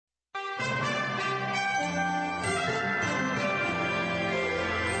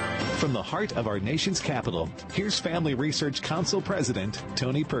From the heart of our nation's capital, here's Family Research Council President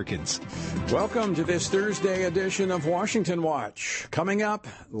Tony Perkins. Welcome to this Thursday edition of Washington Watch. Coming up,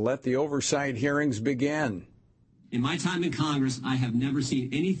 let the oversight hearings begin. In my time in Congress, I have never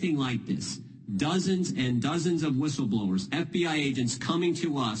seen anything like this. Dozens and dozens of whistleblowers, FBI agents coming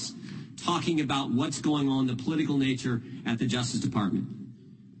to us, talking about what's going on, the political nature at the Justice Department.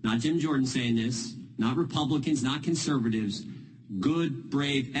 Not Jim Jordan saying this, not Republicans, not conservatives, good,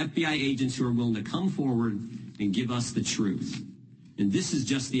 brave FBI agents who are willing to come forward and give us the truth. And this is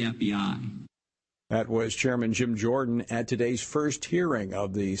just the FBI. That was Chairman Jim Jordan at today's first hearing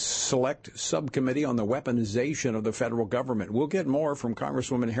of the Select Subcommittee on the Weaponization of the Federal Government. We'll get more from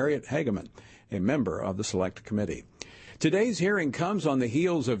Congresswoman Harriet Hageman, a member of the Select Committee. Today's hearing comes on the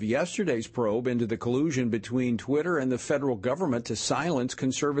heels of yesterday's probe into the collusion between Twitter and the federal government to silence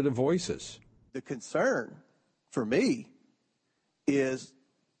conservative voices. The concern for me is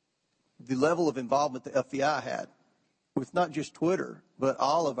the level of involvement the FBI had with not just Twitter, but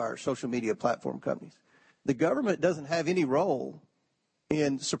all of our social media platform companies. The government doesn't have any role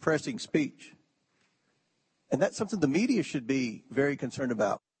in suppressing speech. And that's something the media should be very concerned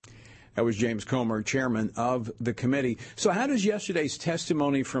about. That was James Comer, chairman of the committee. So how does yesterday's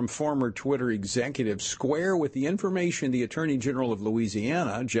testimony from former Twitter executive square with the information the Attorney General of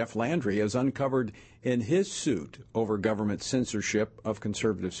Louisiana, Jeff Landry, has uncovered in his suit over government censorship of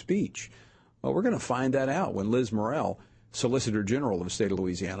conservative speech? Well, we're going to find that out when Liz Morrell, Solicitor General of the state of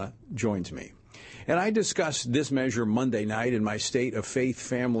Louisiana, joins me. And I discussed this measure Monday night in my State of Faith,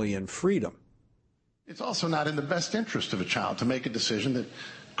 Family, and Freedom. It's also not in the best interest of a child to make a decision that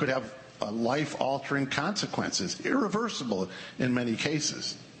could have life-altering consequences, irreversible in many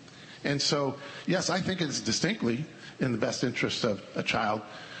cases. And so, yes, I think it's distinctly in the best interest of a child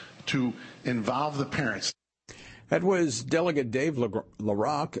to involve the parents. That was Delegate Dave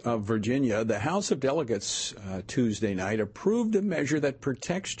LaRocque of Virginia. The House of Delegates Tuesday night approved a measure that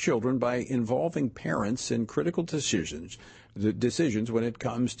protects children by involving parents in critical decisions when it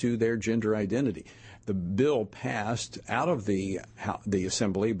comes to their gender identity. The bill passed out of the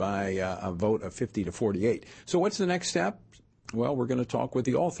Assembly by a vote of 50 to 48. So what's the next step? Well, we're going to talk with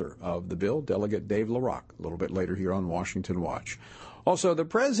the author of the bill, Delegate Dave LaRocque, a little bit later here on Washington Watch. Also, the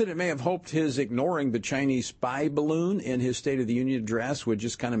president may have hoped his ignoring the Chinese spy balloon in his State of the Union address would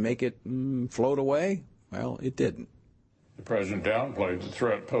just kind of make it float away. Well, it didn't. The president downplayed the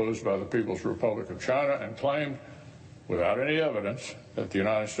threat posed by the People's Republic of China and claimed, without any evidence, that the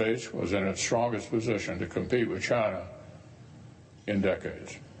United States was in its strongest position to compete with China in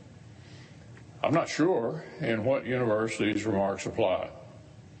decades. I'm not sure in what universe these remarks apply.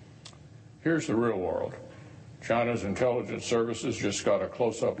 Here's the real world. China's intelligence services just got a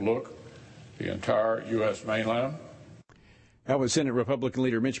close-up look at the entire U.S. mainland. That was Senate Republican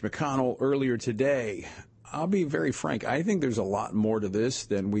leader Mitch McConnell earlier today. I'll be very frank. I think there's a lot more to this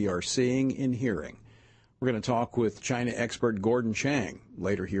than we are seeing and hearing. We're going to talk with China expert Gordon Chang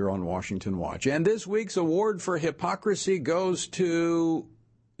later here on Washington Watch. And this week's award for hypocrisy goes to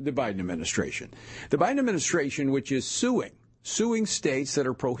the Biden administration. The Biden administration, which is suing states that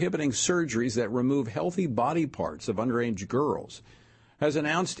are prohibiting surgeries that remove healthy body parts of underage girls, has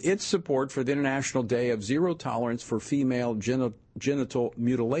announced its support for the International Day of Zero Tolerance for Female Genital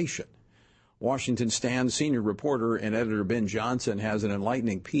Mutilation. Washington Stand senior reporter and editor Ben Johnson has an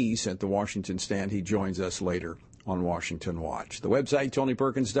enlightening piece at the Washington Stand. He joins us later on Washington Watch. The website,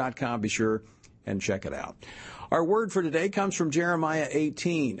 TonyPerkins.com. Be sure and check it out. Our word for today comes from Jeremiah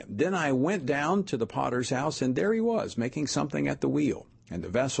 18. Then I went down to the potter's house, and there he was, making something at the wheel. And the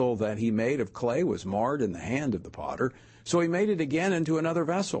vessel that he made of clay was marred in the hand of the potter. So he made it again into another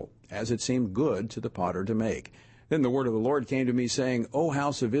vessel, as it seemed good to the potter to make. Then the word of the Lord came to me, saying, O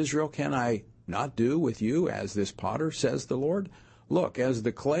house of Israel, can I not do with you as this potter, says the Lord? Look, as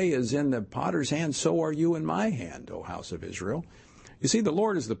the clay is in the potter's hand, so are you in my hand, O house of Israel. You see, the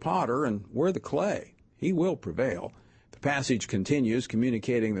Lord is the potter, and we're the clay. He will prevail. The passage continues,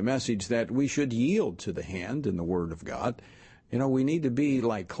 communicating the message that we should yield to the hand in the Word of God. You know, we need to be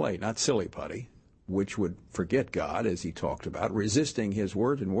like clay, not silly putty, which would forget God, as he talked about, resisting his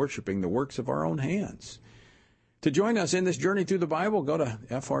word and worshiping the works of our own hands. To join us in this journey through the Bible, go to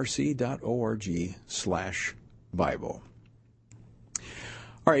frc.org/Bible.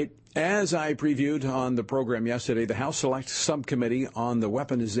 All right, as I previewed on the program yesterday, the House Select Subcommittee on the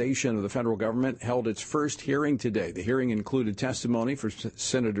Weaponization of the Federal Government held its first hearing today. The hearing included testimony for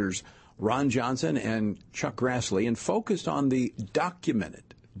Senators Ron Johnson and Chuck Grassley and focused on the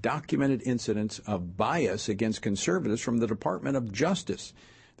documented incidents of bias against conservatives from the Department of Justice.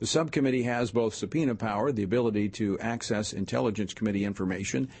 The subcommittee has both subpoena power, the ability to access Intelligence Committee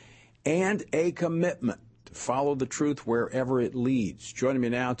information, and a commitment to follow the truth wherever it leads. Joining me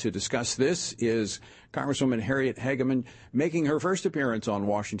now to discuss this is Congresswoman Harriet Hageman, making her first appearance on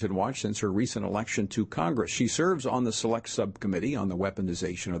Washington Watch since her recent election to Congress. She serves on the Select Subcommittee on the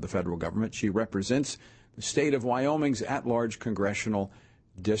Weaponization of the Federal Government. She represents the state of Wyoming's at-large congressional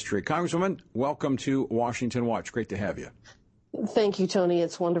district. Congresswoman, welcome to Washington Watch. Great to have you. Thank you, Tony.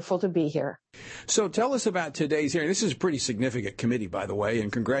 It's wonderful to be here. So tell us about today's hearing. This is a pretty significant committee, by the way,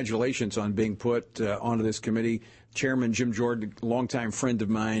 and congratulations on being put onto this committee. Chairman Jim Jordan, longtime friend of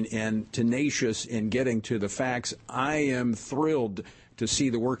mine and tenacious in getting to the facts. I am thrilled to see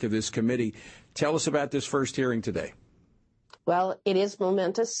the work of this committee. Tell us about this first hearing today. Well, it is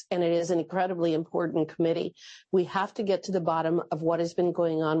momentous, and it is an incredibly important committee. We have to get to the bottom of what has been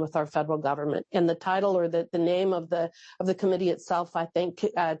going on with our federal government. And the title or the name of the committee itself, I think,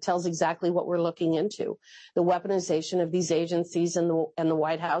 tells exactly what we're looking into. The weaponization of these agencies and the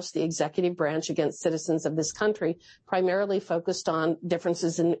White House, the executive branch, against citizens of this country, primarily focused on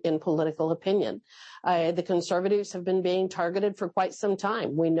differences in political opinion. The conservatives have been being targeted for quite some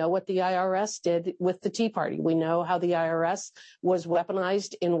time. We know what the IRS did with the Tea Party. We know how the IRS was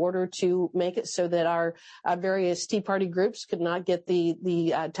weaponized in order to make it so that our various Tea Party groups could not get the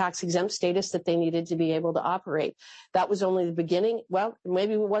tax-exempt status that they needed to be able to operate. That was only the beginning. Well,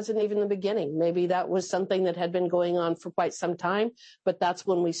 maybe it wasn't even the beginning. Maybe that was something that had been going on for quite some time, but that's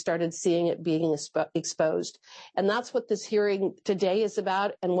when we started seeing it being exposed. And that's what this hearing today is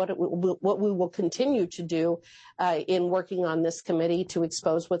about, and what we will continue to do in working on this committee to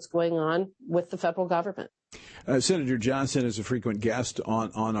expose what's going on with the federal government. Senator Johnson is a frequent guest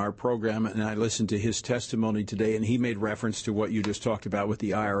on our program, and I listened to his testimony today, and he made reference to what you just talked about with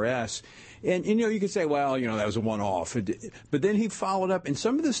the IRS. And, you could say, well, that was a one-off. But then he followed up, and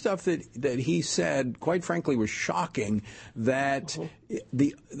some of the stuff that he said, quite frankly, was shocking, that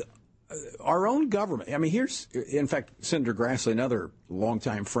our own government, here's, in fact, Senator Grassley, another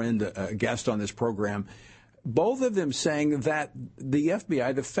longtime friend, guest on this program, both of them saying that the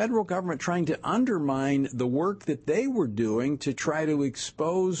FBI, the federal government, trying to undermine the work that they were doing to try to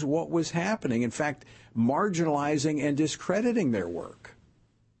expose what was happening, in fact, marginalizing and discrediting their work.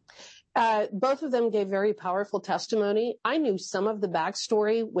 Both of them gave very powerful testimony. I knew some of the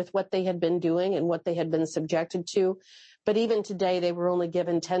backstory with what they had been doing and what they had been subjected to. But even today, they were only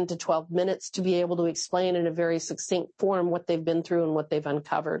given 10 to 12 minutes to be able to explain in a very succinct form what they've been through and what they've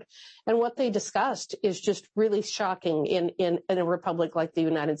uncovered. And what they discussed is just really shocking in a republic like the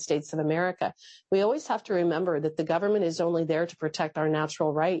United States of America. We always have to remember that the government is only there to protect our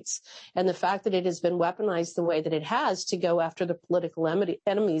natural rights. And the fact that it has been weaponized the way that it has to go after the political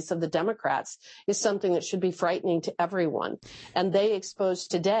enemies of the Democrats is something that should be frightening to everyone. And they exposed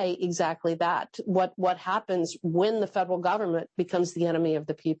today exactly that, what happens when the federal government becomes the enemy of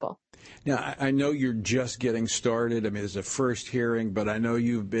the people. Now, I know you're just getting started. It's a first hearing, but I know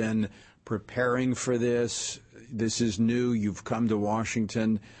you've been preparing for this. This is new. You've come to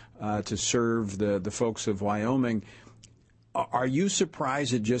Washington to serve the folks of Wyoming. Are you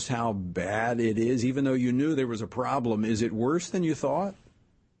surprised at just how bad it is? Even though you knew there was a problem, is it worse than you thought?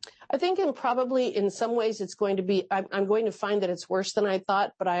 I think probably in some ways it's going to be, I'm going to find that it's worse than I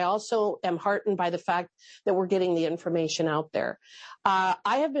thought, but I also am heartened by the fact that we're getting the information out there. I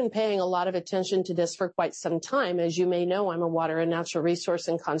have been paying a lot of attention to this for quite some time. As you may know, I'm a water and natural resource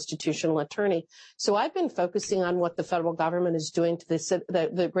and constitutional attorney. So I've been focusing on what the federal government is doing to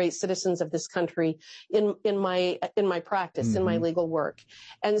the great citizens of this country in my practice, in my legal work.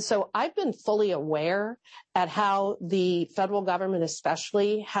 And so I've been fully aware at how the federal government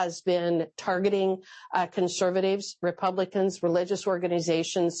especially has been targeting conservatives, Republicans, religious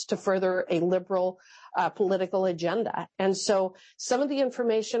organizations to further a liberal political agenda. And so some of the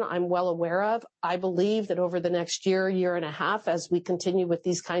information I'm well aware of. I believe that over the next year and a half, as we continue with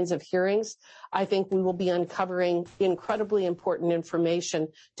these kinds of hearings, I think we will be uncovering incredibly important information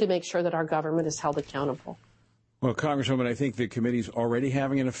to make sure that our government is held accountable. Well, Congresswoman, I think the committee's already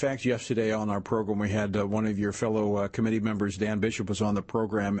having an effect. Yesterday on our program, we had one of your fellow committee members, Dan Bishop, was on the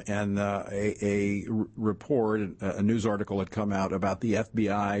program, and a report, a news article had come out about the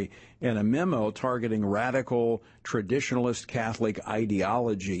FBI and a memo targeting radical traditionalist Catholic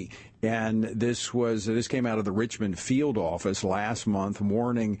ideology. And this came out of the Richmond field office last month,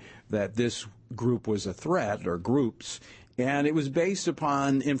 warning that this group was a threat, or groups. And it was based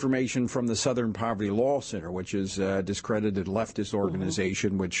upon information from the Southern Poverty Law Center, which is a discredited leftist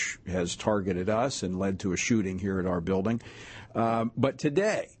organization which has targeted us and led to a shooting here at our building. But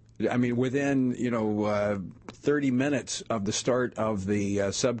today, I mean, within, 30 minutes of the start of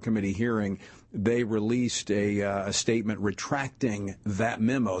the subcommittee hearing, they released a statement retracting that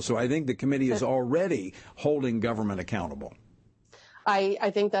memo. So I think the committee is already holding government accountable.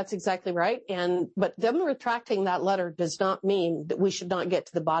 I think that's exactly right. But them retracting that letter does not mean that we should not get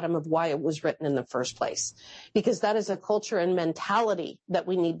to the bottom of why it was written in the first place, because that is a culture and mentality that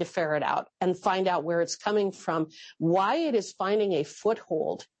we need to ferret out and find out where it's coming from, why it is finding a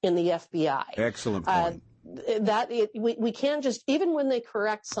foothold in the FBI. Excellent point. We can't just, even when they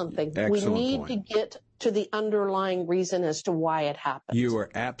correct something, we need to get to the underlying reason as to why it happened. You are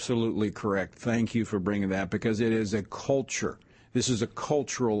absolutely correct. Thank you for bringing that, because it is a culture. This is a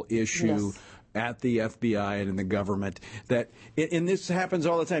cultural issue at the FBI and in the government and this happens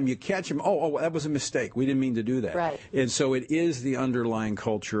all the time. You catch them, oh, that was a mistake. We didn't mean to do that. Right. And so it is the underlying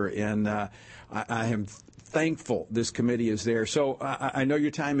culture, and I am thankful this committee is there. So I know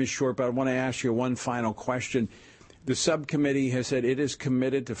your time is short, but I want to ask you one final question. The subcommittee has said it is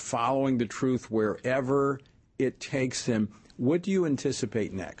committed to following the truth wherever it takes them. What do you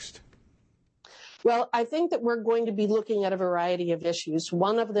anticipate next? Well, I think that we're going to be looking at a variety of issues.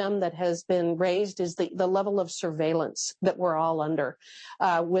 One of them that has been raised is the level of surveillance that we're all under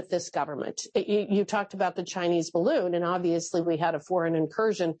with this government. You talked about the Chinese balloon, and obviously we had a foreign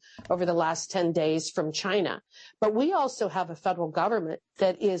incursion over the last 10 days from China. But we also have a federal government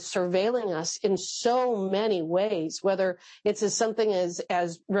that is surveilling us in so many ways, whether it's as something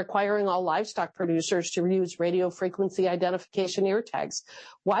as requiring all livestock producers to use radio frequency identification ear tags.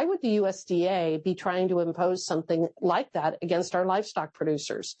 Why would the USDA be trying to impose something like that against our livestock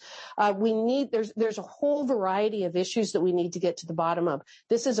producers? There's a whole variety of issues that we need to get to the bottom of.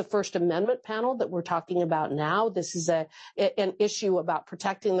 This is a First Amendment panel that we're talking about now. This is an issue about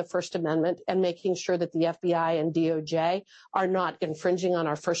protecting the First Amendment and making sure that the FBI and DOJ are not infringing on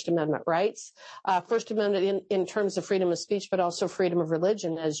our First Amendment rights. First Amendment in terms of freedom of speech, but also freedom of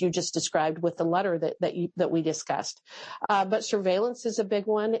religion, as you just described with the letter that we discussed. But surveillance is a big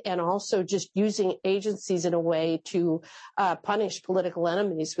one, and also just using agencies in a way to punish political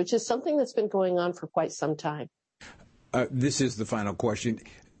enemies, which is something that's been going on for quite some time. This is the final question.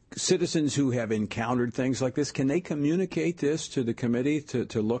 Citizens who have encountered things like this, can they communicate this to the committee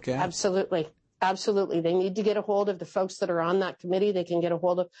to look at? Absolutely. Absolutely. They need to get a hold of the folks that are on that committee. They can get a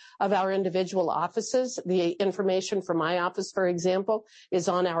hold of our individual offices. The information from my office, for example, is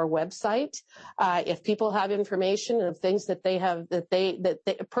on our website. If people have information of things that they have,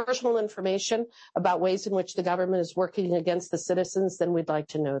 personal information about ways in which the government is working against the citizens, then we'd like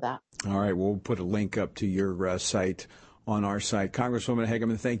to know that. All right. We'll put a link up to your site on our site. Congresswoman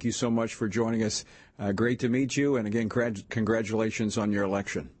Hageman, thank you so much for joining us. Great to meet you. And again, congratulations on your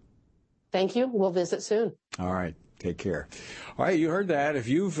election. Thank you. We'll visit soon. All right. Take care. All right. You heard that. If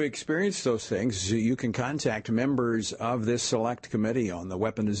you've experienced those things, you can contact members of this select committee on the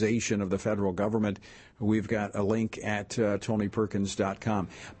weaponization of the federal government. We've got a link at TonyPerkins.com.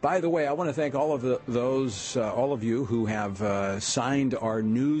 By the way, I want to thank all of you who have signed our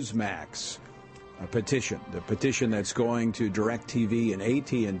Newsmax petition, the petition that's going to DirecTV and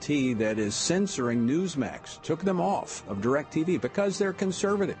AT&T that is censoring Newsmax. Took them off of DirecTV because they're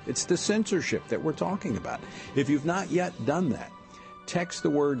conservative. It's the censorship that we're talking about. If you've not yet done that, text the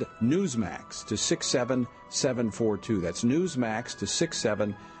word Newsmax to 67742. That's Newsmax to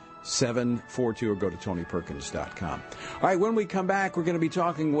 67742, or go to TonyPerkins.com. All right, when we come back, we're going to be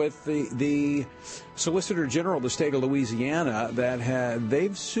talking with the Solicitor General of the state of Louisiana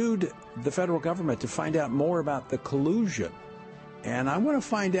they've sued the federal government to find out more about the collusion. And I want to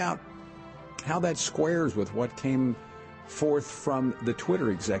find out how that squares with what came forth from the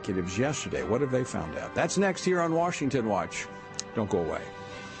Twitter executives yesterday. What have they found out? That's next here on Washington Watch. Don't go away.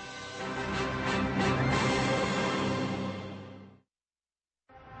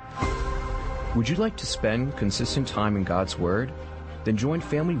 Would you like to spend consistent time in God's Word? Then join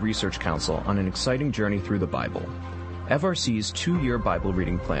Family Research Council on an exciting journey through the Bible. FRC's 2-year Bible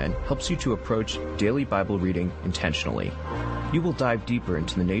reading plan helps you to approach daily Bible reading intentionally. You will dive deeper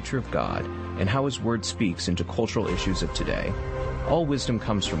into the nature of God and how His Word speaks into cultural issues of today. All wisdom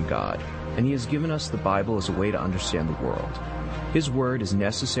comes from God, and He has given us the Bible as a way to understand the world. His Word is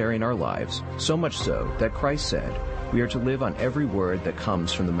necessary in our lives, so much so that Christ said, we are to live on every word that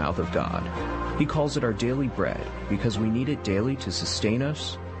comes from the mouth of God. He calls it our daily bread because we need it daily to sustain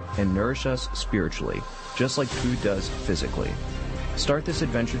us and nourish us spiritually, just like food does physically. Start this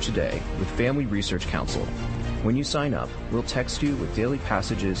adventure today with Family Research Council. When you sign up, we'll text you with daily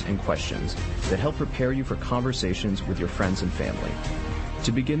passages and questions that help prepare you for conversations with your friends and family.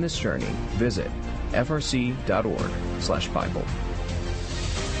 To begin this journey, visit frc.org/Bible.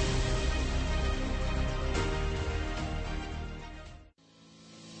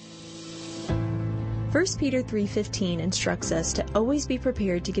 1 Peter 3:15 instructs us to always be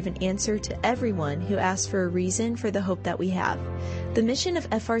prepared to give an answer to everyone who asks for a reason for the hope that we have. The mission of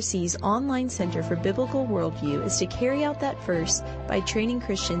FRC's online Center for Biblical Worldview is to carry out that verse by training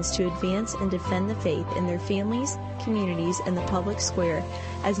Christians to advance and defend the faith in their families, communities, and the public square,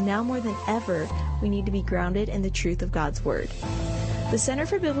 as now more than ever, we need to be grounded in the truth of God's Word. The Center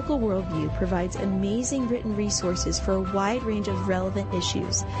for Biblical Worldview provides amazing written resources for a wide range of relevant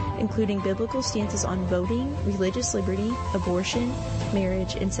issues, including biblical stances on voting, religious liberty, abortion,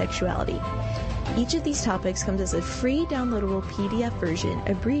 marriage, and sexuality. Each of these topics comes as a free downloadable PDF version,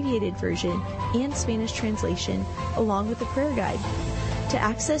 abbreviated version, and Spanish translation, along with a prayer guide. To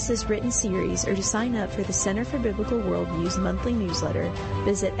access this written series or to sign up for the Center for Biblical Worldview's monthly newsletter,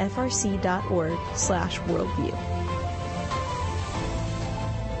 visit frc.org/worldview.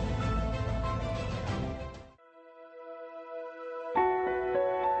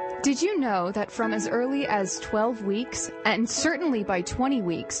 Did you know that from as early as 12 weeks, and certainly by 20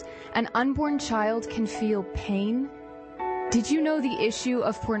 weeks, an unborn child can feel pain? Did you know the issue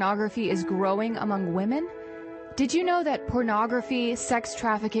of pornography is growing among women? Did you know that pornography, sex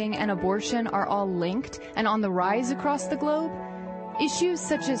trafficking, and abortion are all linked and on the rise across the globe? Issues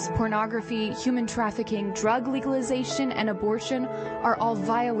such as pornography, human trafficking, drug legalization, and abortion are all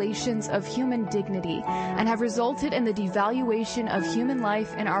violations of human dignity and have resulted in the devaluation of human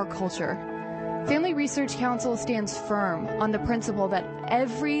life in our culture. Family Research Council stands firm on the principle that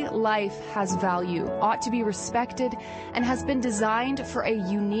every life has value, ought to be respected, and has been designed for a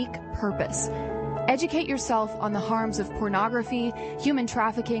unique purpose. Educate yourself on the harms of pornography, human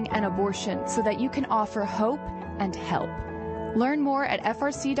trafficking, and abortion so that you can offer hope and help. Learn more at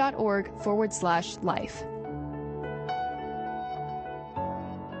frc.org/life.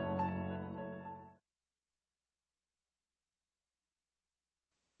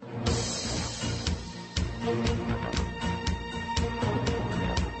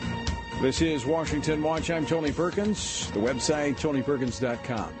 This is Washington Watch. I'm Tony Perkins. The website,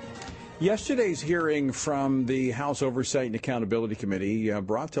 tonyperkins.com. Yesterday's hearing from the House Oversight and Accountability Committee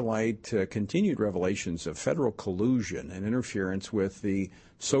brought to light continued revelations of federal collusion and interference with the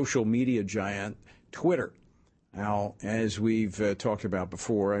social media giant Twitter. Now, as we've talked about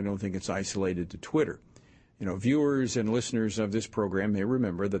before, I don't think it's isolated to Twitter. You know, viewers and listeners of this program may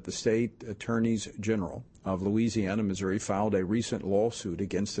remember that the state attorneys general of Louisiana and Missouri filed a recent lawsuit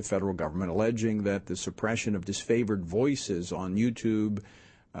against the federal government alleging that the suppression of disfavored voices on YouTube,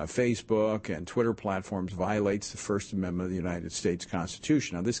 Facebook, and Twitter platforms violates the First Amendment of the United States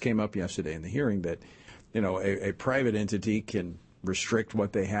Constitution. Now, this came up yesterday in the hearing that, you know, a private entity can restrict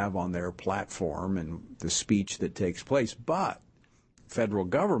what they have on their platform and the speech that takes place. But federal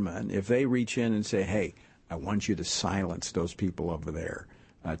government, if they reach in and say, hey, I want you to silence those people over there,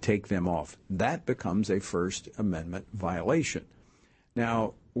 take them off, that becomes a First Amendment violation.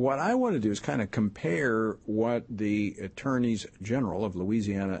 Now, what I want to do is kind of compare what the attorneys general of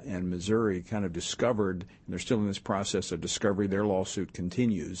Louisiana and Missouri kind of discovered, and they're still in this process of discovery. Their lawsuit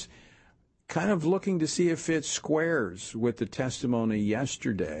continues, kind of looking to see if it squares with the testimony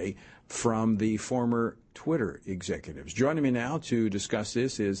yesterday from the former Twitter executives. Joining me now to discuss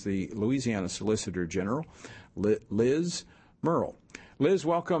this is the Louisiana Solicitor General, Liz Murrill. Liz,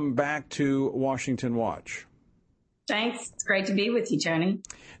 welcome back to Washington Watch. Thanks. It's great to be with you, Tony.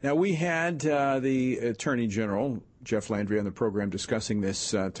 Now, we had the Attorney General, Jeff Landry, on the program discussing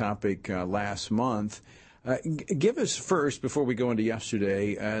this topic last month. Give us first, before we go into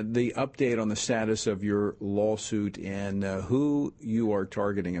yesterday, the update on the status of your lawsuit and who you are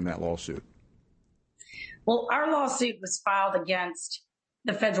targeting in that lawsuit. Well, our lawsuit was filed against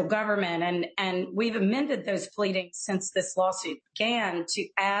the federal government, and we've amended those pleadings since this lawsuit began to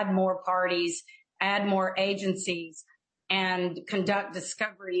add more parties, add more agencies, and conduct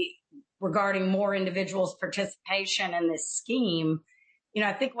discovery regarding more individuals' participation in this scheme. You know,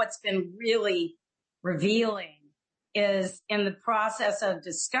 I think what's been really revealing is in the process of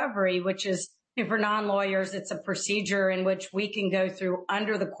discovery, which is, you know, for non-lawyers, it's a procedure in which we can go through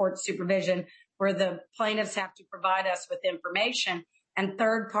under the court supervision where the plaintiffs have to provide us with information. And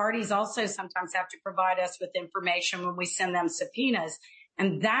third parties also sometimes have to provide us with information when we send them subpoenas.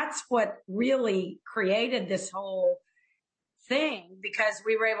 And that's what really created this whole thing, because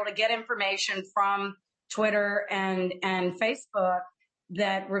we were able to get information from Twitter and Facebook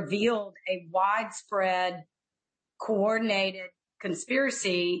that revealed a widespread, coordinated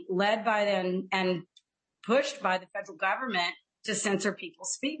conspiracy led by them and pushed by the federal government to censor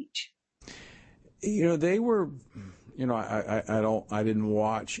people's speech. You know, they were, you know, I didn't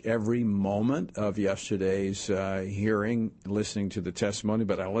watch every moment of yesterday's hearing, listening to the testimony,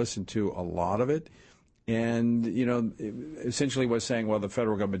 but I listened to a lot of it. and, you know, essentially was saying, well, the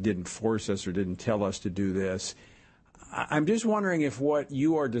federal government didn't force us or didn't tell us to do this. I'm just wondering if what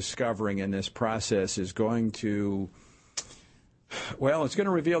you are discovering in this process is going to, well, it's going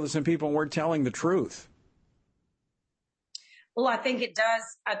to reveal that some people weren't telling the truth. Well, I think it does.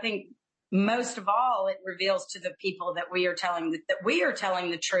 I think most of all, it reveals to the people that we are telling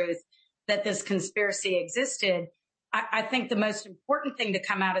the truth, that this conspiracy existed. I think the most important thing to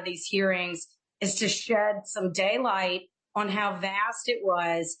come out of these hearings is to shed some daylight on how vast it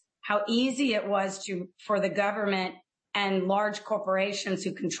was, how easy it was for the government and large corporations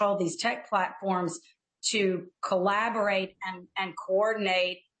who control these tech platforms to collaborate and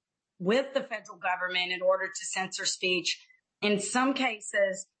coordinate with the federal government in order to censor speech. In some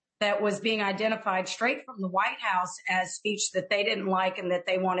cases, that was being identified straight from the White House as speech that they didn't like and that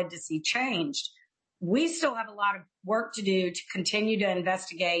they wanted to see changed. We still have a lot of work to do to continue to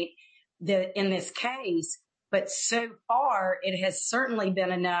investigate in this case, but so far it has certainly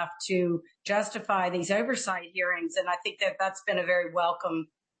been enough to justify these oversight hearings, and I think that that's been a very welcome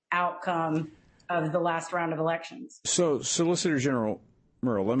outcome of the last round of elections. So, Solicitor General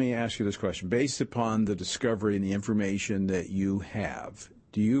Murrell, let me ask you this question. Based upon the discovery and the information that you have,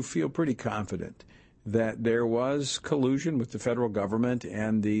 do you feel pretty confident that there was collusion with the federal government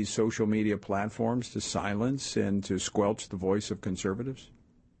and the social media platforms to silence and to squelch the voice of conservatives?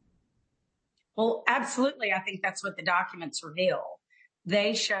 Well, absolutely. I think that's what the documents reveal.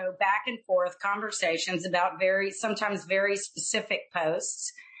 They show back and forth conversations about sometimes very specific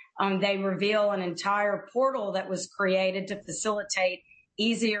posts. They reveal an entire portal that was created to facilitate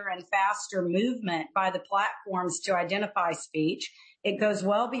easier and faster movement by the platforms to identify speech. It goes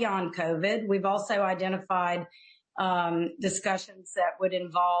well beyond COVID. We've also identified discussions that would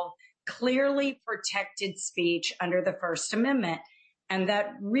involve clearly protected speech under the First Amendment. And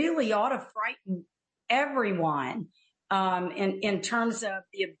that really ought to frighten everyone in terms of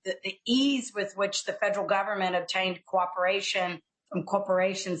the ease with which the federal government obtained cooperation from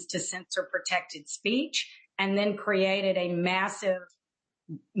corporations to censor protected speech and then created a massive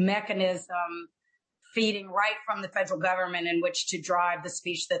mechanism feeding right from the federal government in which to drive the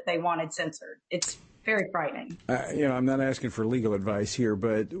speech that they wanted censored. It's very frightening. I'm not asking for legal advice here,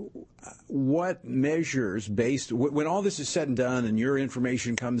 but what measures when all this is said and done and your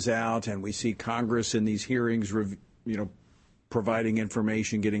information comes out and we see Congress in these hearings, providing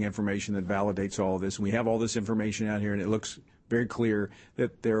information, getting information that validates all of this, and we have all this information out here and it looks very clear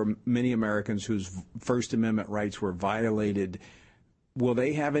that there are many Americans whose First Amendment rights were violated, will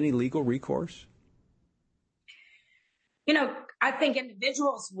they have any legal recourse? I think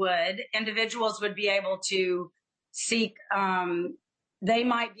individuals would be able to seek, they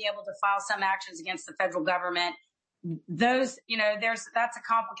might be able to file some actions against the federal government. That's a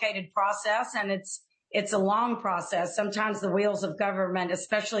complicated process and it's a long process. Sometimes the wheels of government,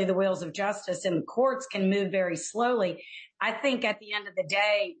 especially the wheels of justice in the courts, can move very slowly. I think at the end of the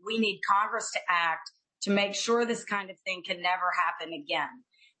day, we need Congress to act to make sure this kind of thing can never happen again.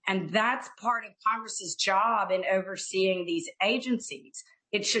 And that's part of Congress's job in overseeing these agencies.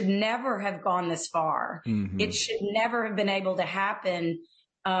 It should never have gone this far. Mm-hmm. It should never have been able to happen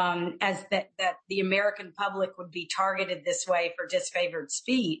as that the American public would be targeted this way for disfavored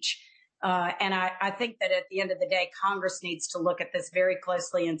speech. And I think that at the end of the day, Congress needs to look at this very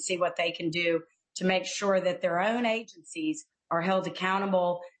closely and see what they can do to make sure that their own agencies are held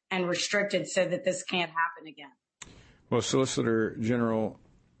accountable and restricted so that this can't happen again. Well, Solicitor General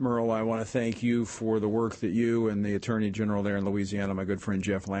Murrell, I want to thank you for the work that you and the Attorney General there in Louisiana, my good friend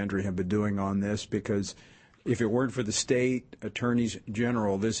Jeff Landry, have been doing on this, because if it weren't for the state attorneys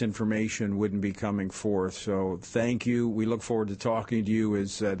general, this information wouldn't be coming forth. So thank you. We look forward to talking to you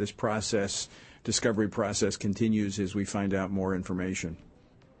as this discovery process continues as we find out more information.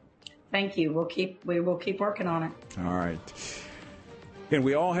 Thank you. We will keep working on it. All right. And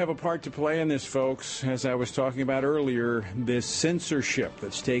we all have a part to play in this, folks. As I was talking about earlier, this censorship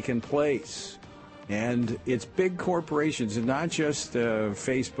that's taken place. And it's big corporations, and not just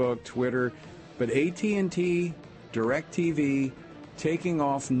Facebook, Twitter, but AT&T, DirecTV, taking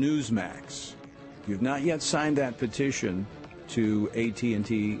off Newsmax. If you've not yet signed that petition to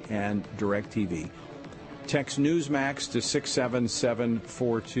AT&T and DirecTV, text Newsmax to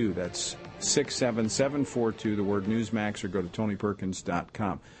 67742. That's 67742, the word Newsmax, or go to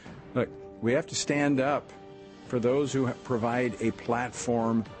TonyPerkins.com. Look, we have to stand up for those who provide a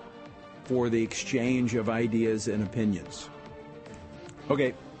platform for the exchange of ideas and opinions.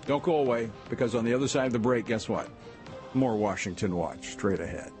 Okay, don't go away, because on the other side of the break, guess what? More Washington Watch straight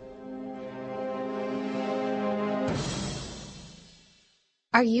ahead.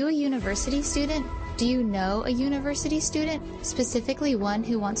 Are you a university student? Do you know a university student, specifically one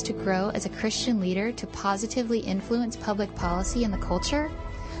who wants to grow as a Christian leader to positively influence public policy and the culture?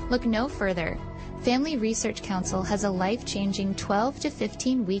 Look no further. Family Research Council has a life-changing 12 to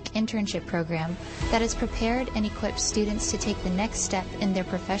 15-week internship program that has prepared and equipped students to take the next step in their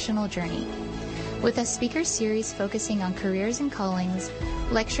professional journey. With a speaker series focusing on careers and callings,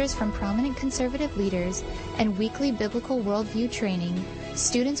 lectures from prominent conservative leaders, and weekly biblical worldview training,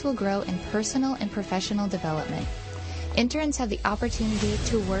 students will grow in personal and professional development. Interns have the opportunity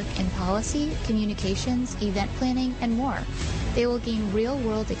to work in policy, communications, event planning, and more. They will gain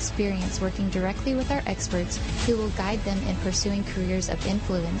real-world experience working directly with our experts who will guide them in pursuing careers of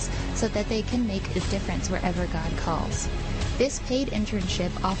influence so that they can make a difference wherever God calls. This paid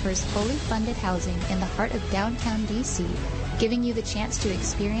internship offers fully funded housing in the heart of downtown D.C., giving you the chance to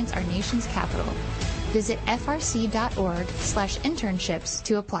experience our nation's capital. Visit frc.org/internships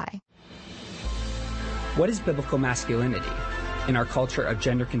to apply. What is biblical masculinity? In our culture of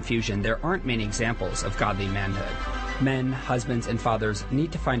gender confusion, there aren't many examples of godly manhood. Men, husbands, and fathers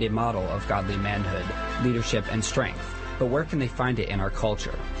need to find a model of godly manhood, leadership, and strength. But where can they find it in our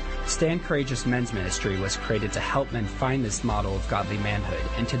culture? Stand Courageous Men's Ministry was created to help men find this model of godly manhood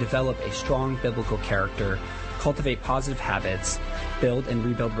and to develop a strong biblical character, cultivate positive habits, build and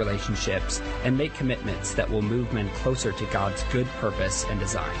rebuild relationships, and make commitments that will move men closer to God's good purpose and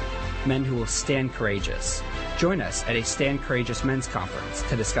design. Men who will stand courageous. Join us at a Stand Courageous Men's Conference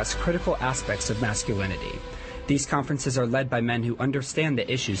to discuss critical aspects of masculinity. These conferences are led by men who understand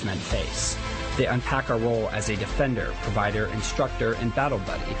the issues men face. They unpack our role as a defender, provider, instructor, and battle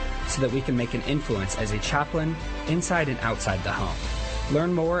buddy so that we can make an influence as a chaplain inside and outside the home.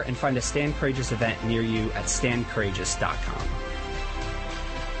 Learn more and find a Stand Courageous event near you at standcourageous.com.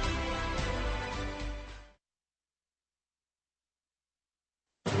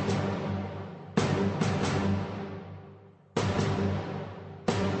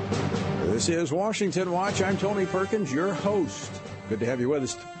 This is Washington Watch. I'm Tony Perkins, your host. Good to have you with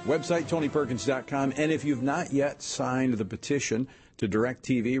us. Website, TonyPerkins.com. And if you've not yet signed the petition to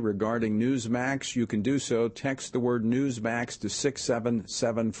DirecTV regarding Newsmax, you can do so. Text the word Newsmax to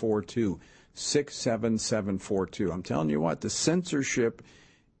 67742. 67742. I'm telling you what, the censorship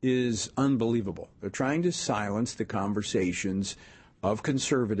is unbelievable. They're trying to silence the conversations of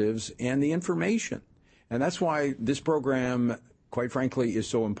conservatives and the information. And that's why this program, quite frankly, is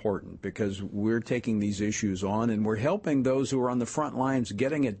so important, because we're taking these issues on and we're helping those who are on the front lines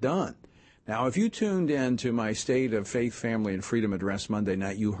getting it done. Now, if you tuned in to my State of Faith, Family, and Freedom address Monday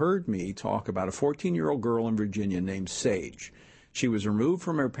night, you heard me talk about a 14-year-old girl in Virginia named Sage. She was removed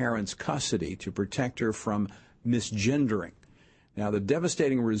from her parents' custody to protect her from misgendering. Now, the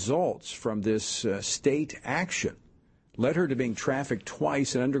devastating results from this state action led her to being trafficked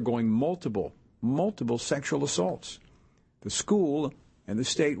twice and undergoing multiple sexual assaults. The school and the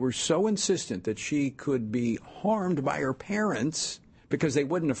state were so insistent that she could be harmed by her parents because they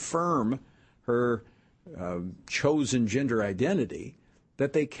wouldn't affirm her chosen gender identity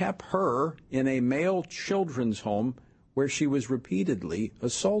that they kept her in a male children's home where she was repeatedly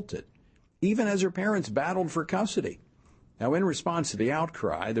assaulted, even as her parents battled for custody. Now, in response to the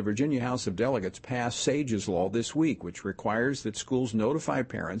outcry, the Virginia House of Delegates passed Sage's Law this week, which requires that schools notify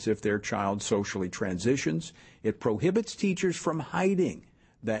parents if their child socially transitions. It prohibits teachers from hiding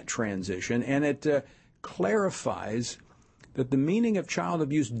that transition, and it clarifies that the meaning of child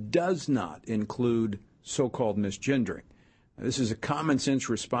abuse does not include so-called misgendering. Now, this is a common-sense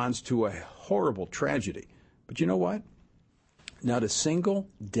response to a horrible tragedy. But you know what? Not a single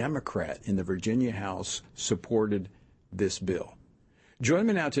Democrat in the Virginia House supported this bill. Joining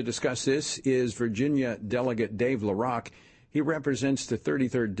me now to discuss this is Virginia Delegate Dave LaRock. He represents the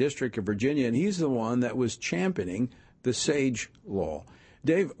 33rd District of Virginia, and he's the one that was championing the Sage Law.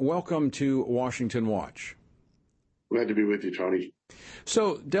 Dave, welcome to Washington Watch. Glad to be with you, Tony.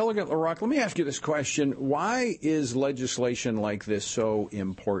 So, Delegate LaRock, let me ask you this question. Why is legislation like this so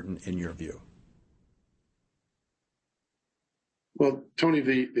important in your view? Well, Tony,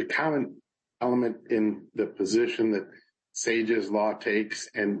 the common element in the position that Sage's Law takes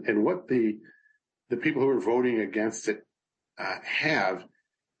and what the people who are voting against it have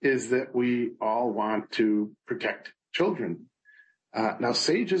is that we all want to protect children. Now,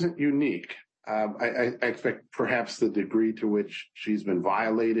 Sage isn't unique. I expect perhaps the degree to which she's been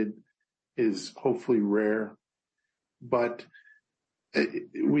violated is hopefully rare, but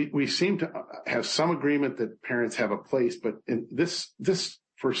we seem to have some agreement that parents have a place, but in this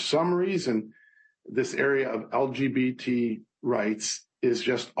for some reason, this area of LGBT rights is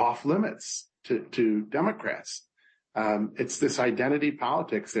just off limits to Democrats. It's this identity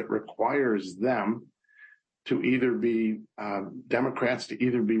politics that requires them to either be Democrats, to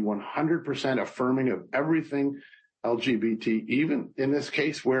either be 100% affirming of everything LGBT, even in this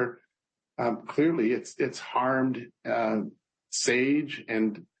case where clearly it's harmed Sage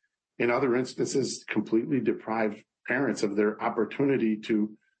and in other instances completely deprived parents of their opportunity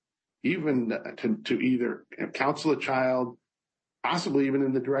to even to either counsel a child, possibly even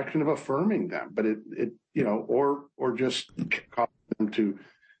in the direction of affirming them, but it or just cause them to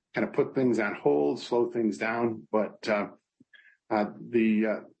kind of put things on hold, slow things down. But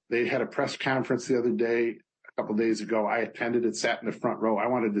they had a press conference the other day, a couple of days ago. I attended it, sat in the front row. I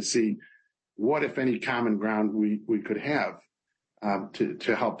wanted to see what, if any, common ground we could have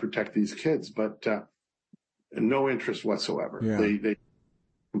to help protect these kids, but no interest whatsoever. Yeah. They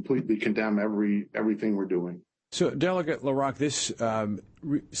completely condemn everything we're doing. So, Delegate LaRock, this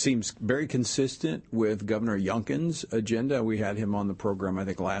seems very consistent with Governor Youngkin's agenda. We had him on the program, I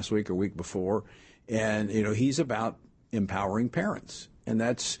think, last week or week before, and he's about empowering parents, and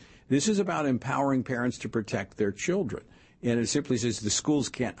this is about empowering parents to protect their children. And it simply says the schools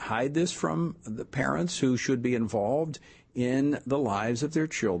can't hide this from the parents who should be involved in the lives of their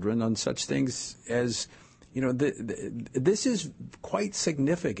children on such things as, this is quite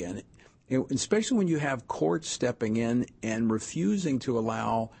significant, especially when you have courts stepping in and refusing to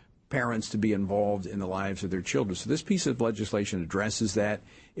allow parents to be involved in the lives of their children. So this piece of legislation addresses that.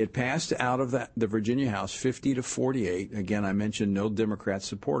 It passed out of the Virginia House 50-48. Again, I mentioned no Democrats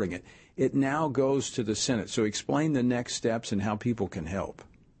supporting it. It now goes to the Senate. So explain the next steps and how people can help.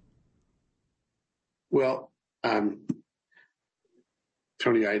 Well,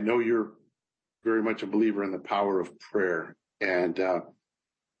 Tony, I know you're very much a believer in the power of prayer. And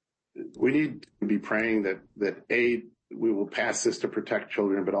we need to be praying that A, we will pass this to protect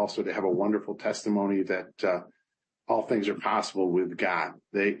children, but also to have a wonderful testimony that all things are possible with God.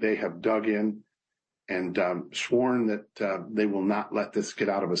 They have dug in and sworn that they will not let this get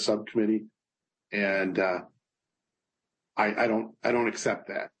out of a subcommittee. And I don't accept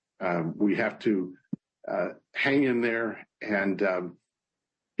that. We have to hang in there. And,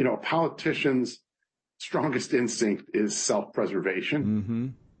 a politician's strongest instinct is self-preservation. Mm-hmm.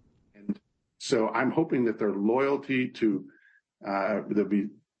 And so I'm hoping that their loyalty to, there'll be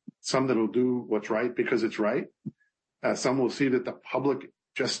some that will do what's right because it's right. Some will see that the public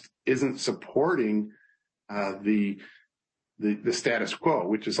just isn't supporting the status quo,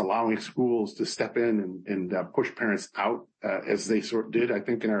 which is allowing schools to step in and push parents out, as they sort of did, I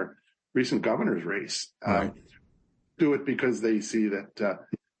think, in our recent governor's race. Right. Do it because they see that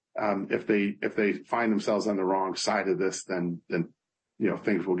if they find themselves on the wrong side of this, then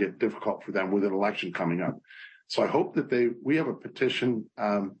things will get difficult for them with an election coming up. So I hope that we have a petition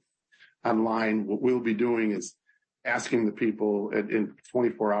online. What we'll be doing is asking the people in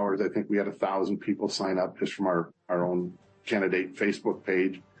 24 hours. I think we had 1,000 people sign up just from our own candidate Facebook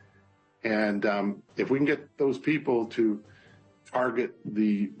page. And if we can get those people to target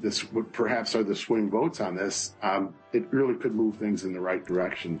what perhaps are the swing votes on this, it really could move things in the right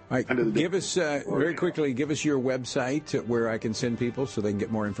direction. All right. Give us, very quickly, give us your website where I can send people so they can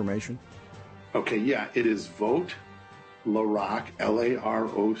get more information. Okay, yeah, it is Vote LaRock,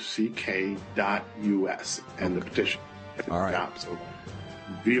 LAROCK.US, and the petition. All right. So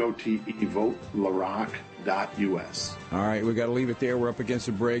VOTE, Vote LaRock.US. All right, we've got to leave it there. We're up against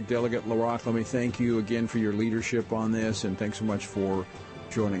a break. Delegate LaRock, let me thank you again for your leadership on this, and thanks so much for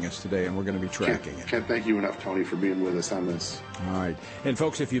joining us today, and we're going to be tracking it. Can't thank you enough, Tony, for being with us on this. All right. And,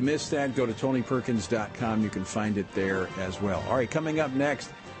 folks, if you missed that, go to TonyPerkins.com. You can find it there as well. All right, coming up next,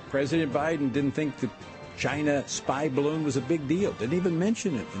 President Biden didn't think the China spy balloon was a big deal. Didn't even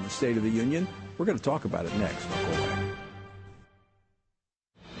mention it in the State of the Union. We're going to talk about it next.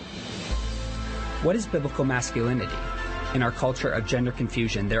 What is biblical masculinity? In our culture of gender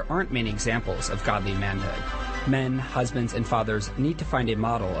confusion, there aren't many examples of godly manhood. Men, husbands, and fathers need to find a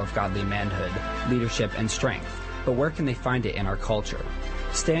model of godly manhood, leadership, and strength. But where can they find it in our culture?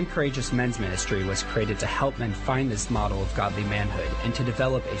 Stand Courageous Men's Ministry was created to help men find this model of godly manhood and to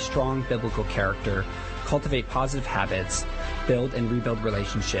develop a strong biblical character, cultivate positive habits, build and rebuild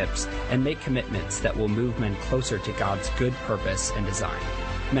relationships, and make commitments that will move men closer to God's good purpose and design.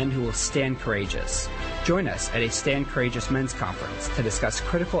 Men who will stand courageous. Join us at a Stand Courageous Men's Conference to discuss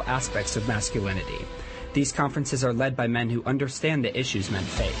critical aspects of masculinity. These conferences are led by men who understand the issues men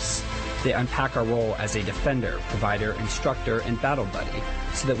face. They unpack our role as a defender, provider, instructor, and battle buddy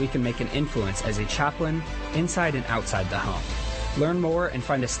so that we can make an influence as a chaplain inside and outside the home. Learn more and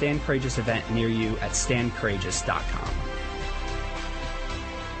find a Stand Courageous event near you at standcourageous.com.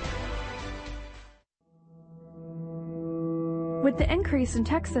 With the increase in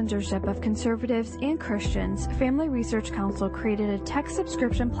tech censorship of conservatives and Christians, Family Research Council created a tech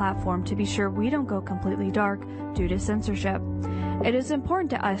subscription platform to be sure we don't go completely dark due to censorship. It is important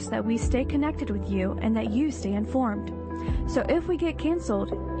to us that we stay connected with you and that you stay informed. So if we get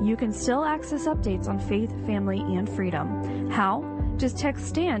canceled, you can still access updates on faith, family, and freedom. How? Just text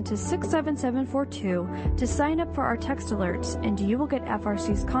STAND to 67742 to sign up for our text alerts, and you will get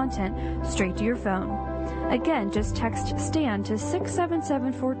FRC's content straight to your phone. Again, just text STAND to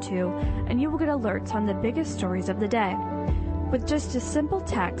 67742 and you will get alerts on the biggest stories of the day. With just a simple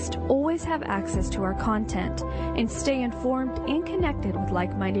text, always have access to our content and stay informed and connected with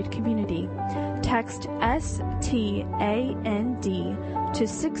like-minded community. Text STAND to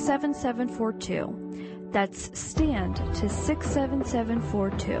 67742. That's STAND to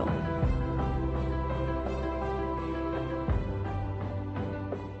 67742.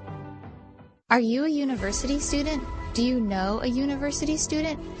 Are you a university student? Do you know a university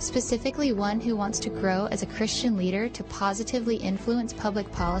student, specifically one who wants to grow as a Christian leader to positively influence public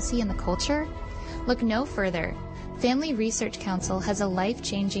policy and the culture? Look no further. Family Research Council has a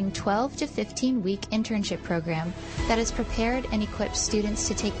life-changing 12 to 15-week internship program that has prepared and equipped students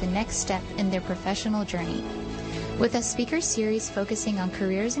to take the next step in their professional journey. With a speaker series focusing on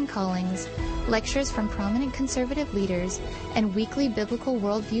careers and callings, lectures from prominent conservative leaders, and weekly biblical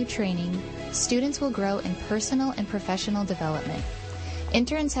worldview training, students will grow in personal and professional development.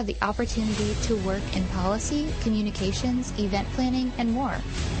 Interns have the opportunity to work in policy, communications, event planning, and more.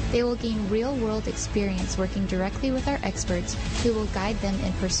 They will gain real-world experience working directly with our experts who will guide them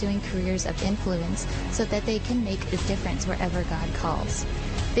in pursuing careers of influence so that they can make a difference wherever God calls.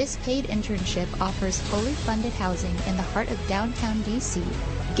 This paid internship offers fully funded housing in the heart of downtown D.C.,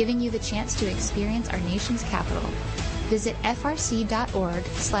 giving you the chance to experience our nation's capital. Visit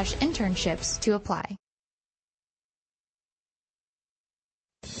frc.org/internships to apply.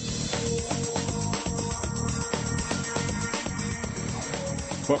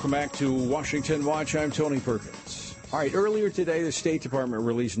 Welcome back to Washington Watch. I'm Tony Perkins. All right, earlier today, the State Department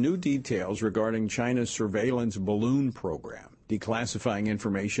released new details regarding China's surveillance balloon program, declassifying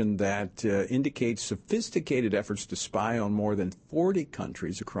information that indicates sophisticated efforts to spy on more than 40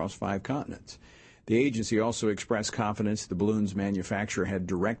 countries across 5 continents. The agency also expressed confidence the balloon's manufacturer had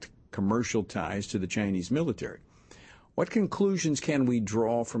direct commercial ties to the Chinese military. What conclusions can we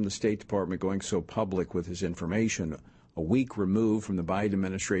draw from the State Department going so public with this information, a week removed from the Biden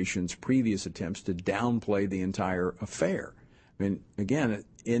administration's previous attempts to downplay the entire affair? I mean, again,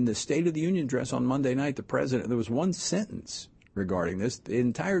 in the State of the Union address on Monday night, the president, there was one sentence regarding this. The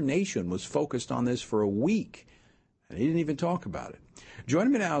entire nation was focused on this for a week, and he didn't even talk about it.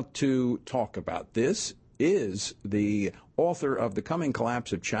 Joining me now to talk about this is the author of The Coming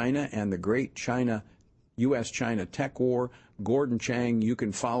Collapse of China and the Great U.S.-China Tech War, Gordon Chang. You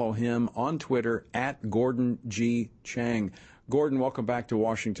can follow him on Twitter at Gordon G. Chang. Gordon, welcome back to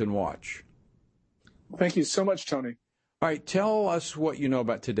Washington Watch. Thank you so much, Tony. All right, tell us what you know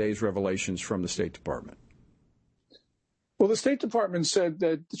about today's revelations from the State Department. Well, the State Department said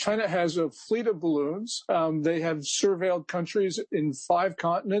that China has a fleet of balloons. They have surveilled countries in 5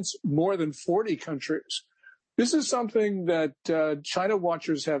 continents, more than 40 countries. This is something that China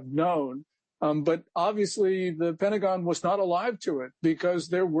watchers have known, but obviously the Pentagon was not alive to it because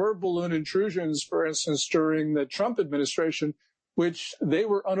there were balloon intrusions, for instance, during the Trump administration, which they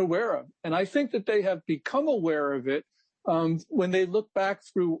were unaware of. And I think that they have become aware of it when they look back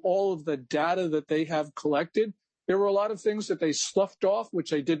through all of the data that they have collected. There were a lot of things that they sloughed off, which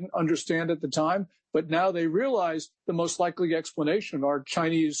they didn't understand at the time, but now they realize the most likely explanation are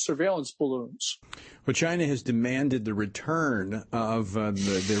Chinese surveillance balloons. Well, China has demanded the return of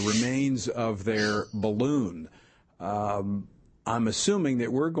the remains of their balloon. I'm assuming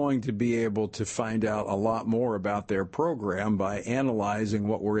that we're going to be able to find out a lot more about their program by analyzing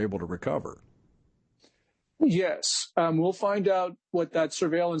what we're able to recover. Yes, we'll find out what that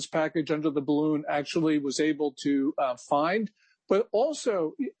surveillance package under the balloon actually was able to find. But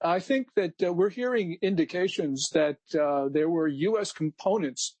also, I think that we're hearing indications that there were U.S.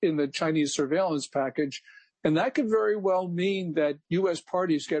 components in the Chinese surveillance package, and that could very well mean that U.S.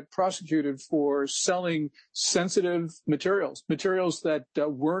 parties get prosecuted for selling sensitive materials that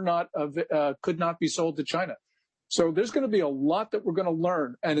could not be sold to China. So there's going to be a lot that we're going to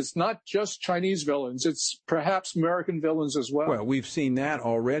learn. And it's not just Chinese villains. It's perhaps American villains as well. Well, we've seen that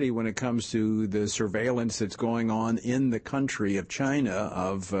already when it comes to the surveillance that's going on in the country of China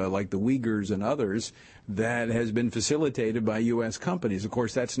of like the Uyghurs and others that has been facilitated by U.S. companies. Of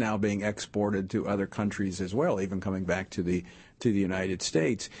course, that's now being exported to other countries as well, even coming back to the United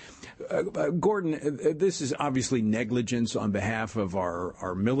States. Gordon, this is obviously negligence on behalf of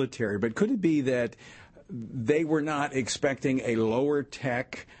our military, but could it be that they were not expecting a lower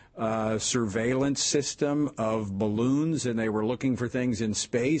tech surveillance system of balloons, and they were looking for things in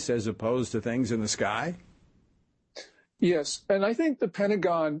space as opposed to things in the sky? Yes, and I think the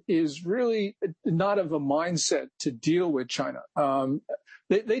Pentagon is really not of a mindset to deal with China.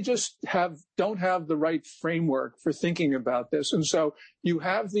 They just don't have the right framework for thinking about this. And so you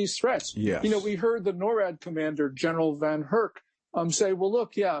have these threats. Yes. We heard the NORAD commander, General Van Herk, say, well,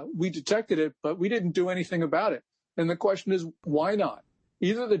 look, yeah, we detected it, but we didn't do anything about it. And the question is, why not?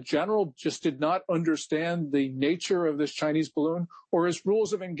 Either the general just did not understand the nature of this Chinese balloon, or his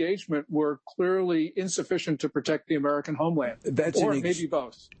rules of engagement were clearly insufficient to protect the American homeland. Or maybe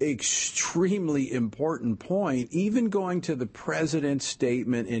both. Extremely important point. Even going to the president's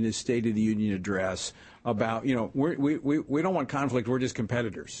statement in his State of the Union address about, we don't want conflict, we're just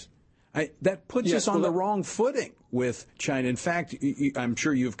competitors. That puts us on the wrong footing with China. In fact, I'm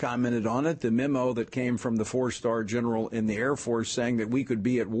sure you've commented on it, the memo that came from the 4-star general in the Air Force saying that we could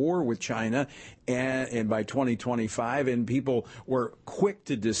be at war with China and by 2025, and people were quick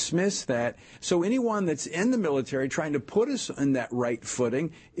to dismiss that. So anyone that's in the military trying to put us on that right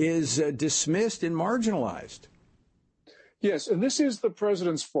footing is dismissed and marginalized. Yes, and this is the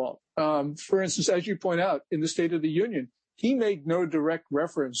president's fault. For instance, as you point out, in the State of the Union, he made no direct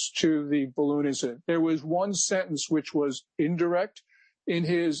reference to the balloon incident. There was one sentence which was indirect in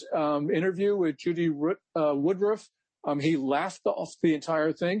his interview with Judy Woodruff. He laughed off the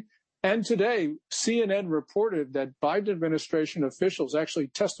entire thing. And today, CNN reported that Biden administration officials actually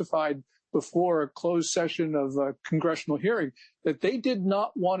testified before a closed session of a congressional hearing that they did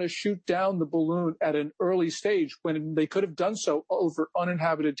not want to shoot down the balloon at an early stage when they could have done so over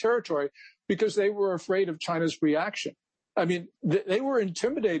uninhabited territory because they were afraid of China's reaction. I mean, they were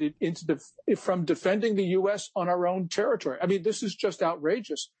intimidated from defending the U.S. on our own territory. I mean, this is just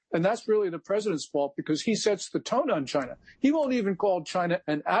outrageous. And that's really the president's fault because he sets the tone on China. He won't even call China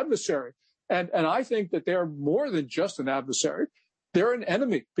an adversary. And I think that they're more than just an adversary. They're an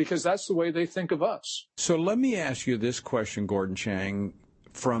enemy because that's the way they think of us. So let me ask you this question, Gordon Chang.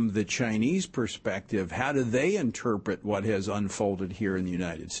 From the Chinese perspective, how do they interpret what has unfolded here in the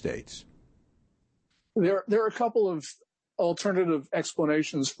United States? There are a couple of alternative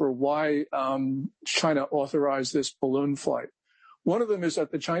explanations for why China authorized this balloon flight. One of them is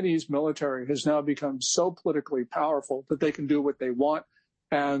that the Chinese military has now become so politically powerful that they can do what they want,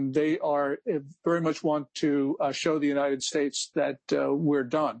 and they are very much want to show the United States that we're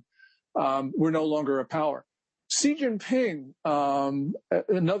done. We're no longer a power. Xi Jinping,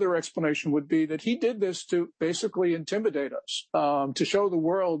 another explanation would be that he did this to basically intimidate us, to show the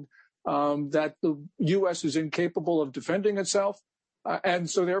world that the U.S. is incapable of defending itself, and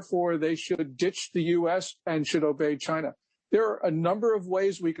so therefore they should ditch the U.S. and should obey China. There are a number of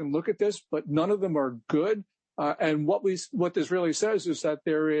ways we can look at this, but none of them are good. And what this really says is that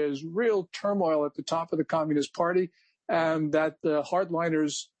there is real turmoil at the top of the Communist Party, and that the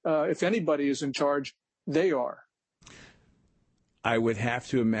hardliners, if anybody is in charge, they are. I would have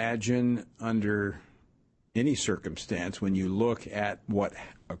to imagine under any circumstance, when you look at what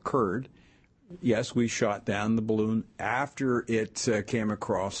occurred, yes, we shot down the balloon after it came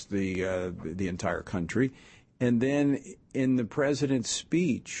across the entire country. And then in the president's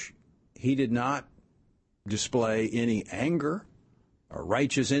speech, he did not display any anger or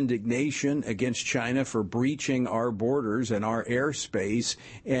righteous indignation against China for breaching our borders and our airspace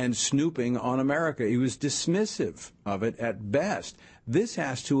and snooping on America. He was dismissive of it at best. This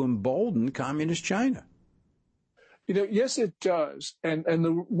has to embolden communist China. Yes, it does. And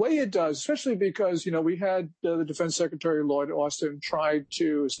the way it does, especially because, we had the Defense Secretary Lloyd Austin try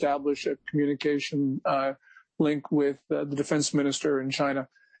to establish a communication link with the defense minister in China.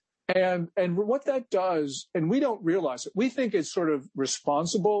 And what that does, and we don't realize it, we think it's sort of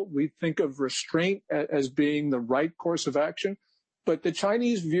responsible. We think of restraint as being the right course of action. But the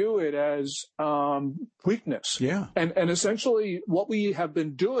Chinese view it as weakness. Yeah. And essentially what we have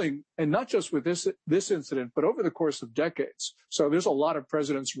been doing, and not just with this incident, but over the course of decades. So there's a lot of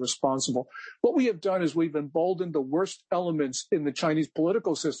presidents responsible. What we have done is we've emboldened the worst elements in the Chinese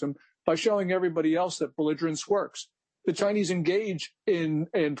political system by showing everybody else that belligerence works. The Chinese engage in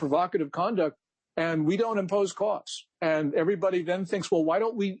provocative conduct and we don't impose costs. And everybody then thinks, well, why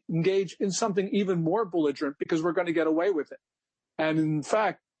don't we engage in something even more belligerent because we're going to get away with it? And in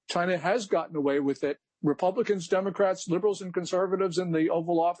fact, China has gotten away with it. Republicans, Democrats, liberals, and conservatives in the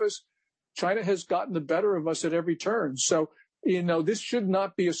Oval Office, China has gotten the better of us at every turn. So, this should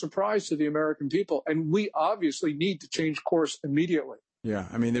not be a surprise to the American people. And we obviously need to change course immediately. Yeah,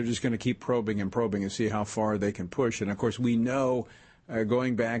 I mean, they're just going to keep probing and see how far they can push. And, of course, we know,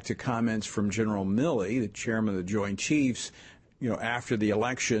 going back to comments from General Milley, the chairman of the Joint Chiefs, after the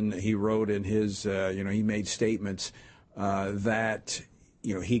election, he wrote in his, he made statements that,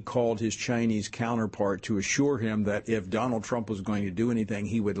 he called his Chinese counterpart to assure him that if Donald Trump was going to do anything,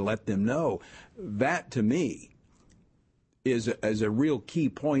 he would let them know. That, to me, is a real key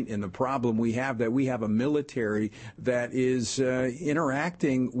point in the problem we have, that we have a military that is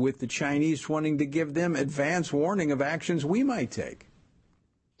interacting with the Chinese, wanting to give them advance warning of actions we might take.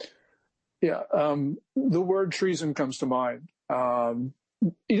 Yeah, the word treason comes to mind. The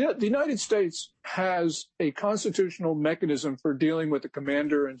United States has a constitutional mechanism for dealing with a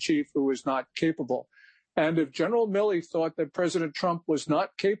commander-in-chief who is not capable. And if General Milley thought that President Trump was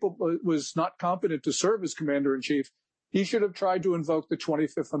not competent to serve as commander-in-chief, he should have tried to invoke the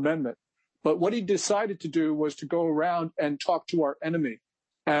 25th Amendment. But what he decided to do was to go around and talk to our enemy.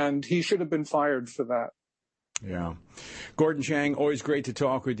 And he should have been fired for that. Yeah. Gordon Chang, always great to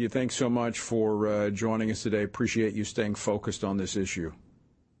talk with you. Thanks so much for joining us today. Appreciate you staying focused on this issue.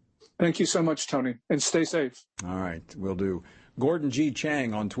 Thank you so much, Tony. And stay safe. All right. Will do. Gordon G.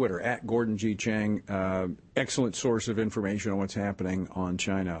 Chang on Twitter, at Gordon G. Chang. Excellent source of information on what's happening on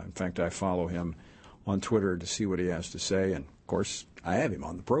China. In fact, I follow him on Twitter to see what he has to say. And, of course, I have him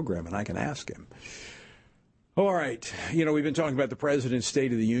on the program, and I can ask him. All right. We've been talking about the President's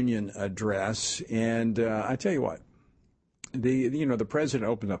State of the Union address, and I tell you what, the President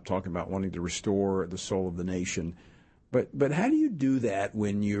opened up talking about wanting to restore the soul of the nation. But how do you do that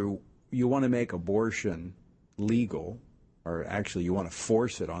when you want to make abortion legal, or actually you want to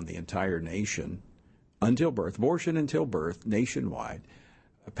force it on the entire nation until birth, abortion until birth, nationwide?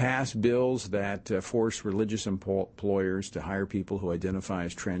 Pass bills that force religious employers to hire people who identify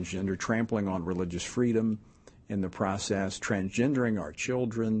as transgender, trampling on religious freedom in the process, transgendering our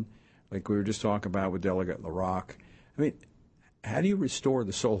children, like we were just talking about with Delegate LaRocque. I mean, how do you restore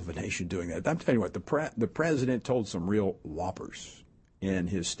the soul of a nation doing that? I'm telling you what, the president told some real whoppers in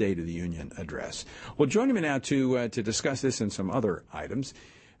his State of the Union address. Well, joining me now to discuss this and some other items,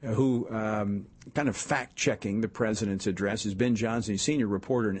 who kind of fact-checking the president's address, is Ben Johnson, senior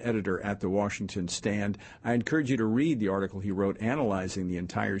reporter and editor at the Washington Stand. I encourage you to read the article he wrote analyzing the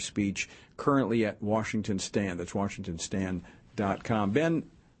entire speech, currently at Washington Stand. That's WashingtonStand.com. Ben,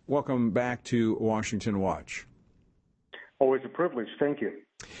 welcome back to Washington Watch. Always a privilege. Thank you.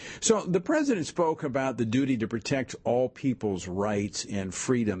 So the president spoke about the duty to protect all people's rights and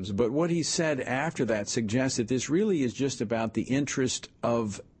freedoms, but what he said after that suggests that this really is just about the interest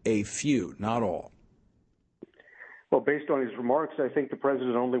of a few, not all. Well, based on his remarks, I think the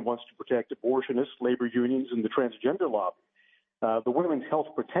president only wants to protect abortionists, labor unions, and the transgender lobby. The Women's Health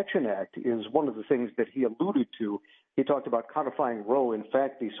Protection Act is one of the things that he alluded to. He talked about codifying Roe. In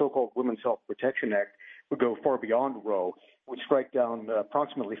fact, the so-called Women's Health Protection Act would go far beyond Roe, would strike down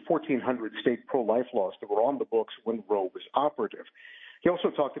approximately 1,400 state pro-life laws that were on the books when Roe was operative. He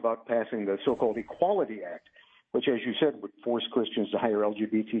also talked about passing the so-called Equality Act, which, as you said, would force Christians to hire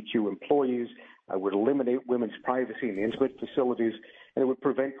LGBTQ employees, would eliminate women's privacy in intimate facilities, and it would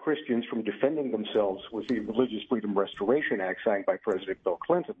prevent Christians from defending themselves with the Religious Freedom Restoration Act signed by President Bill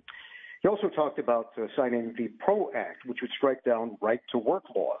Clinton. He also talked about signing the PRO Act, which would strike down right-to-work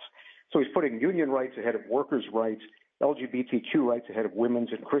laws. So he's putting union rights ahead of workers' rights, LGBTQ rights ahead of women's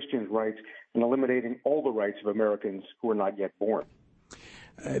and Christians' rights, and eliminating all the rights of Americans who are not yet born.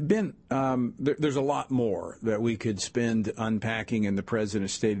 Ben, there's a lot more that we could spend unpacking in the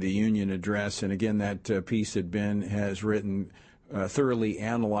President's State of the Union address. And again, that piece that Ben has written, thoroughly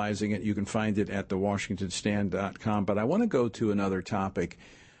analyzing it, you can find it at thewashingtonstand.com. But I want to go to another topic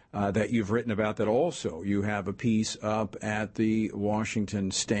that you've written about that also. You have a piece up at the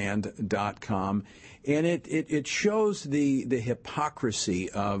WashingtonStand.com, and it shows the hypocrisy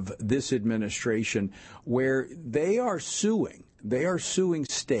of this administration, where they are suing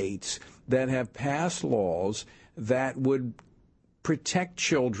states that have passed laws that would protect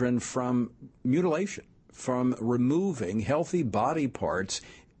children from mutilation, from removing healthy body parts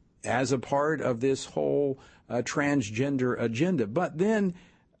as a part of this whole transgender agenda. But then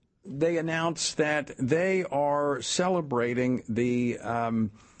they announced that they are celebrating the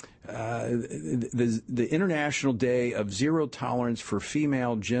the International Day of Zero Tolerance for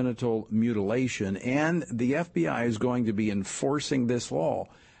Female Genital Mutilation, and the FBI is going to be enforcing this law.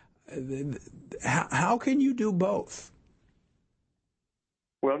 How can you do both?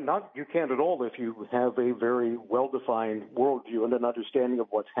 Well, you can't at all if you have a very well-defined worldview and an understanding of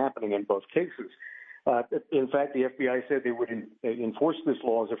what's happening in both cases. In fact, the FBI said they would enforce this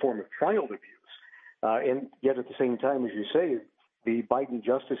law as a form of child abuse. And yet at the same time, as you say, the Biden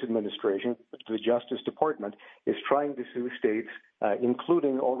Justice Administration, the Justice Department, is trying to sue states,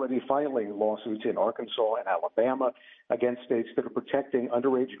 including already filing lawsuits in Arkansas and Alabama against states that are protecting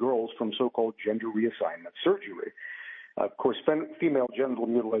underage girls from so-called gender reassignment surgery. Of course, female genital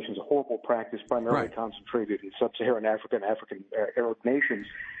mutilation is a horrible practice, primarily concentrated in sub-Saharan Africa and African Arab nations.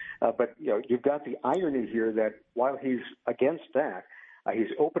 But you've got the irony here that while he's against that,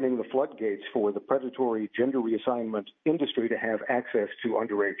 he's opening the floodgates for the predatory gender reassignment industry to have access to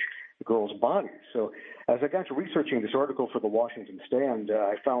underage girls' bodies. So as I got to researching this article for the Washington Stand,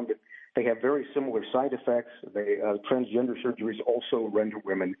 I found that they have very similar side effects. Transgender surgeries also render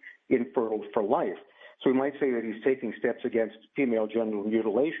women infertile for life. So we might say that he's taking steps against female genital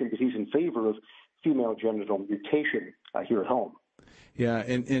mutilation, but he's in favor of female genital mutation here at home. Yeah,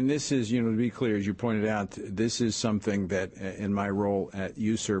 and this is, to be clear, as you pointed out, this is something that in my role at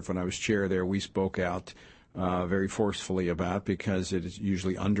USERF, when I was chair there, we spoke out very forcefully about, because it is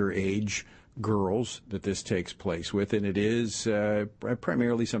usually underage girls that this takes place with, and it is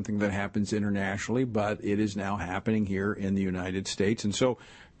primarily something that happens internationally, but it is now happening here in the United States. And so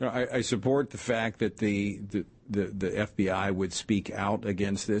I support the fact that the FBI would speak out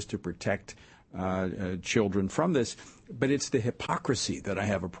against this to protect children from this. But it's the hypocrisy that I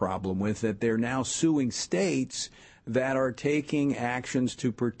have a problem with, that they're now suing states that are taking actions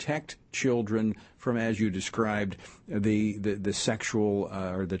to protect children from, as you described, the sexual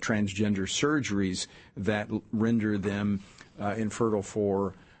or the transgender surgeries that render them infertile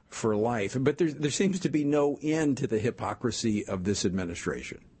for life. But there seems to be no end to the hypocrisy of this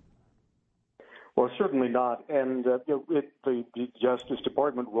administration. Well, certainly not. And the Justice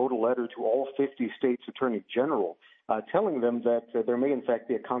Department wrote a letter to all 50 states' attorney general telling them that there may, in fact,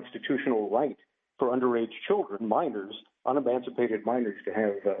 be a constitutional right for underage children, minors, unemancipated minors, to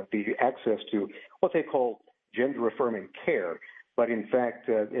have the access to what they call gender-affirming care. But in fact,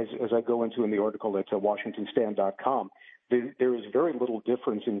 as I go into in the article at WashingtonStand.com, there is very little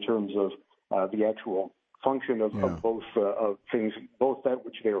difference in terms of the actual function of both things, both that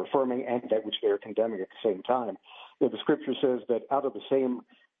which they are affirming and that which they are condemning at the same time. The Scripture says that out of the same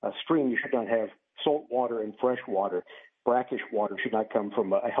stream you should not have salt water and fresh water. Brackish water should not come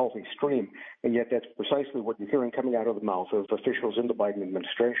from a healthy stream. And yet that's precisely what you're hearing coming out of the mouth of officials in the Biden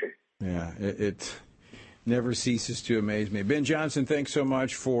administration. Yeah, it never ceases to amaze me. Ben Johnson, thanks so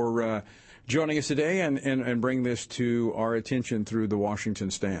much for joining us today and bring this to our attention through the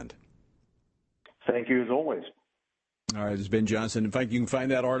Washington Stand. Thank you, as always. All right, this is Ben Johnson. In fact, you can find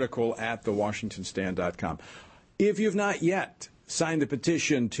that article at thewashingtonstand.com. If you've not yet signed the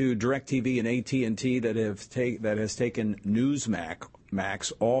petition to DirecTV and AT&T that has taken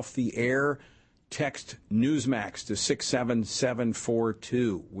Newsmax off the air, text Newsmax to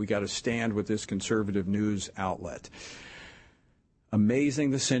 67742. We got to stand with this conservative news outlet.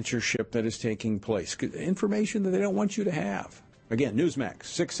 Amazing the censorship that is taking place. Information that they don't want you to have. Again, Newsmax,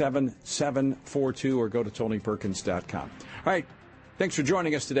 67742, or go to TonyPerkins.com. All right, thanks for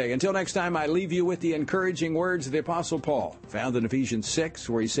joining us today. Until next time, I leave you with the encouraging words of the Apostle Paul, found in Ephesians 6,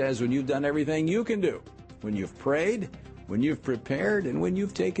 where he says, when you've done everything you can do, when you've prayed, when you've prepared, and when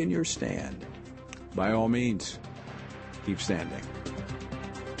you've taken your stand, by all means, keep standing.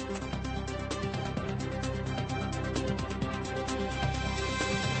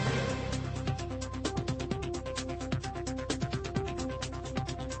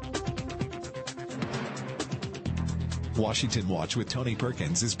 Washington Watch with Tony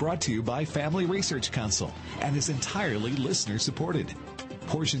Perkins is brought to you by Family Research Council and is entirely listener-supported.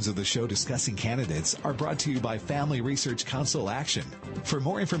 Portions of the show discussing candidates are brought to you by Family Research Council Action. For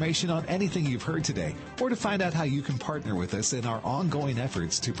more information on anything you've heard today, or to find out how you can partner with us in our ongoing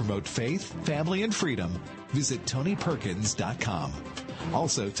efforts to promote faith, family, and freedom, visit TonyPerkins.com.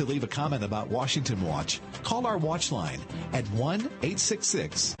 Also, to leave a comment about Washington Watch, call our watch line at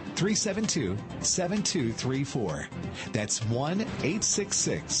 1-866-372-7234. That's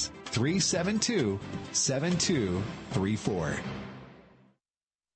 1-866-372-7234.